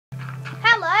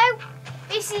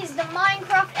This is the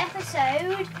Minecraft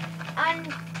episode, and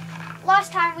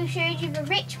last time we showed you the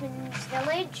Richmond's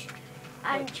village,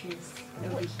 and which is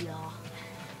over here.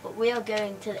 But we are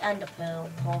going to the Ender Pearl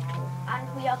portal.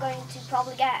 And we are going to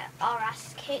probably get our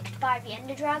ass kicked by the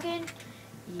Ender Dragon.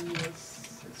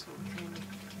 Yes, that's what we're doing.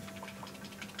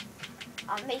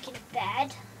 I'm making a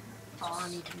bed. Oh, I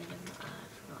need a minute. I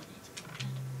forgot I need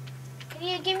to. Can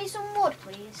you give me some wood,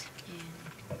 please?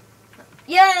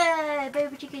 Yeah. Yay,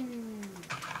 baby chicken.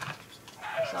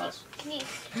 Sauce. Can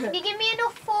you give me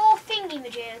enough for thingy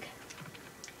majig?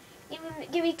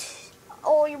 Give me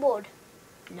all your wood.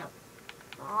 No.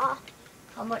 Ah.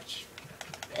 How much?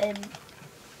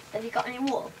 Have you got any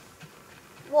wool?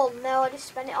 Well, no, I just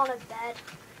spent it on a bed.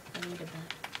 I need a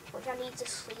bed. Which I need to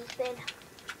sleep in.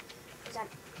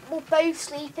 We'll both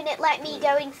sleep in it. Let me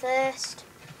go in first.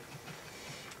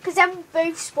 Because then we'll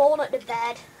both spawn at the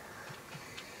bed.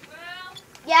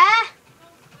 Yeah?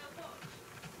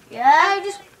 Yeah?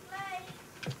 Just...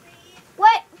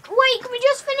 Wait, can we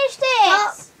just finish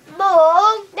this?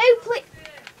 Mom! No, please.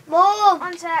 Mom!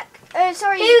 One sec.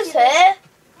 Sorry. Who's here?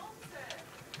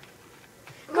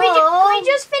 Can we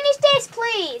just finish this,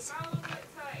 please?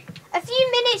 A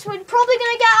few minutes. We're probably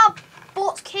going to get our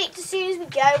butts kicked as soon as we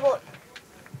go, but...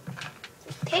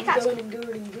 Pickaxe. I'm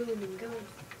going.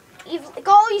 You've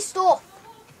got all your stuff.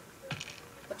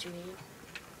 What do you mean?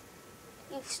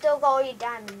 You've still got all your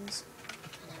diamonds.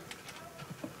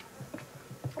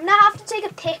 I'm going to have to take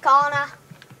a pick, aren't I?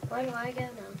 Where do I go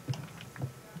now?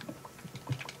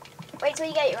 Wait till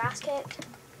you get your ass kicked.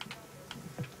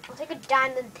 I'll take a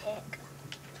diamond pick.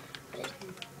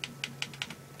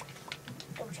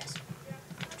 Double chest.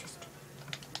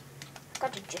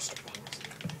 Got the gist of things.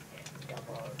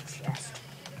 Double chest.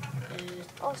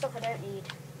 All stuff I don't need.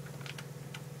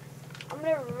 I'm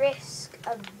gonna risk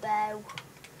a bow.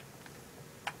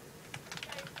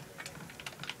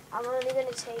 I'm only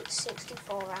gonna take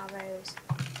 64 arrows.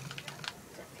 I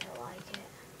feel like it.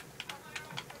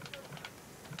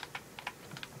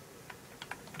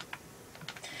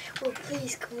 Well,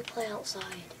 please, can we play outside?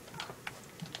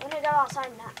 I'm gonna go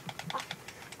outside now.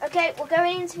 Okay, we're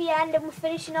going into the end and we're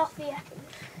finishing off the...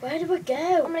 Where do we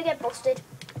go? I'm gonna get busted.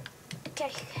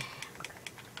 Okay.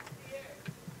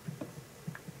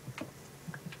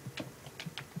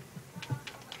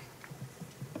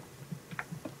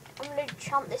 I'm gonna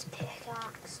chomp this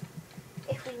pickaxe.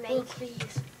 If we make... Oh,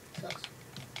 please. Sus.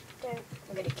 Don't.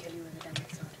 I'm gonna kill you with a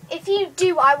diamond sword. If you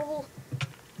do, I will...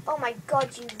 Oh my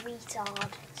god, you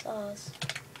retard. Sus.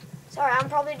 Sorry, I'm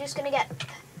probably just gonna get...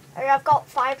 I've got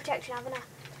fire protection, haven't I?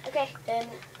 Okay. Can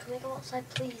we go outside,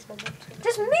 please?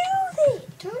 Just move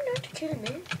it! Don't know to kill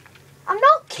me. I'm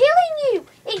not killing you!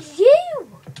 It's you!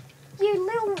 You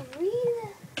little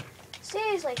reader.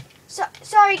 Seriously.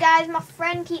 Sorry guys, my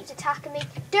friend keeps attacking me.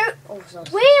 Don't... Oh, sus.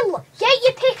 Will! Get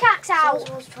your pickaxe out! Sus,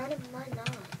 I was trying to mine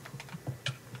that.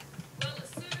 Well, as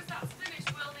soon as that's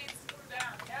finished, Will needs to come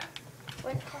down, yeah?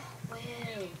 Will. Get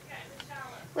in the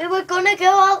shower. We were gonna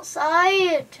go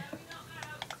outside. No, you're not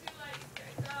now. It's too late. It's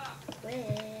getting dark.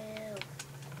 Will.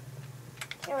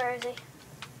 Okay, where is he? Will,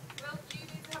 you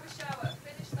need to have a shower.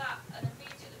 Finish that and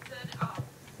immediately turn it off.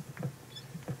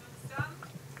 You understand?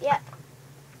 Yep.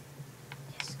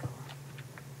 Yes, go on.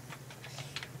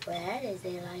 Where is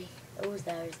he, like? Oh, he's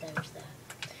there.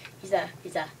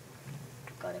 He's there.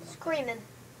 Got him. Screaming.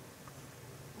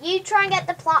 You try and get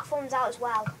the platforms out as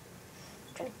well. I'm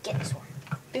trying to get this one.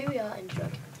 Booyah and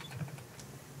drug.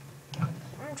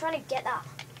 I'm trying to get that.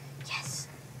 Yes.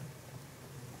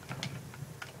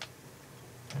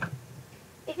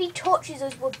 If he touches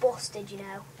us, we're busted, you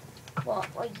know.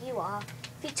 What? Well, you are.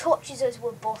 If he touches us,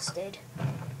 we're busted.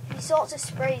 If he sorts of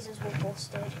sprays us, we're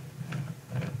busted.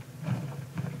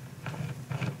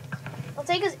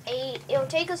 It'll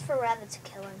take us forever to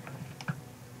kill him.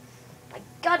 My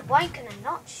god, why can I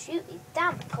not shoot these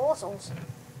damn portals?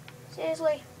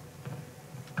 Seriously?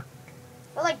 I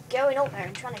feel like going up there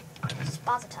and trying to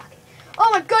spaz attack it. Oh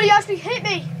my god, he actually hit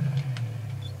me!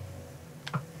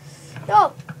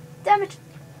 No! Damn it!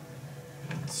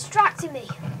 Distracting me.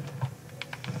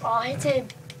 Oh, I hit him.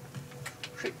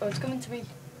 Oh, it's coming to me.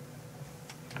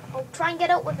 I'll try and get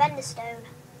up with Enderstone.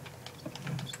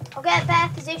 I'll get a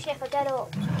better position if I get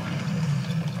up.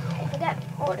 If I get up.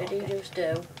 What did he just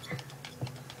do?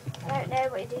 I don't know,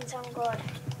 but he didn't sound good.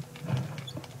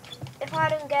 If I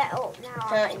don't get up now,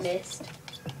 That missed.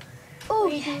 Oh,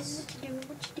 What you yes. doing?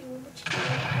 What you doing?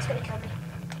 It's going to kill me.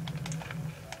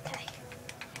 Okay.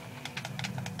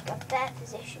 Got a better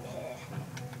position here.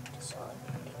 Just sort of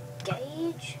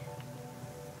engage.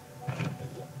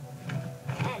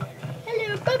 The enemy.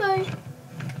 Hello, bye-bye.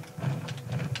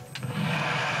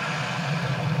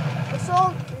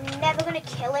 also never gonna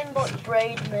kill him, but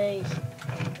Sprayed me.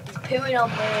 He's pooing on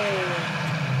me.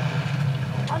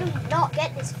 how do you not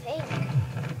get this thing?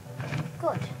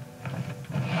 Good.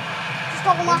 Just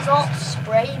got the Do last. not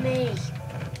spray me.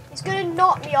 It's gonna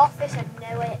knock me off this, I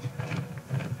know it.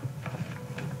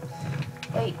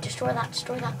 Wait, destroy that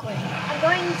quick. I'm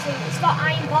going to. It's got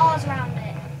iron bars around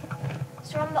it.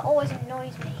 It's the one that always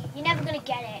annoys me. You're never gonna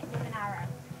get it with an arrow.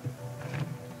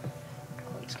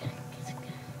 Oh, it's gonna.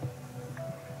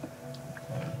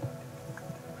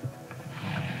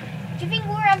 Do you think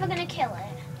we're ever gonna kill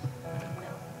it?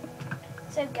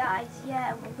 So guys,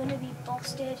 yeah, we're gonna be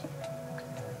busted.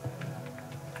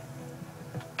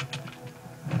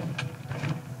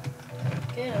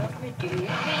 Get off me, dude. Being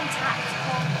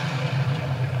tactical.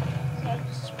 Okay.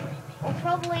 Spray me. We'll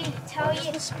probably tell What does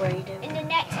you the spray do? in the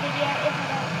next video if I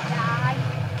don't die.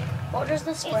 What does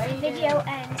the If spray the do? video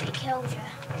ends, it kills you.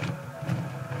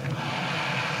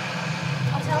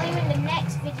 I'll tell you in the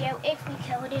next video if we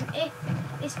killed him, if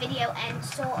this video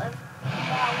ends sort of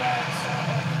while we're sort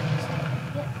of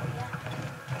yeah.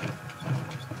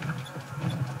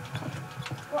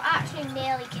 We're actually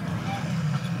nearly killing him.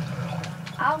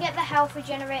 I'll get the health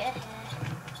regenerator here.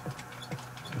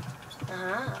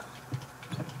 Ah.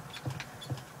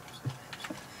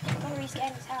 Oh, he's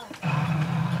getting his health.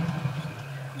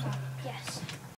 Come on, yes.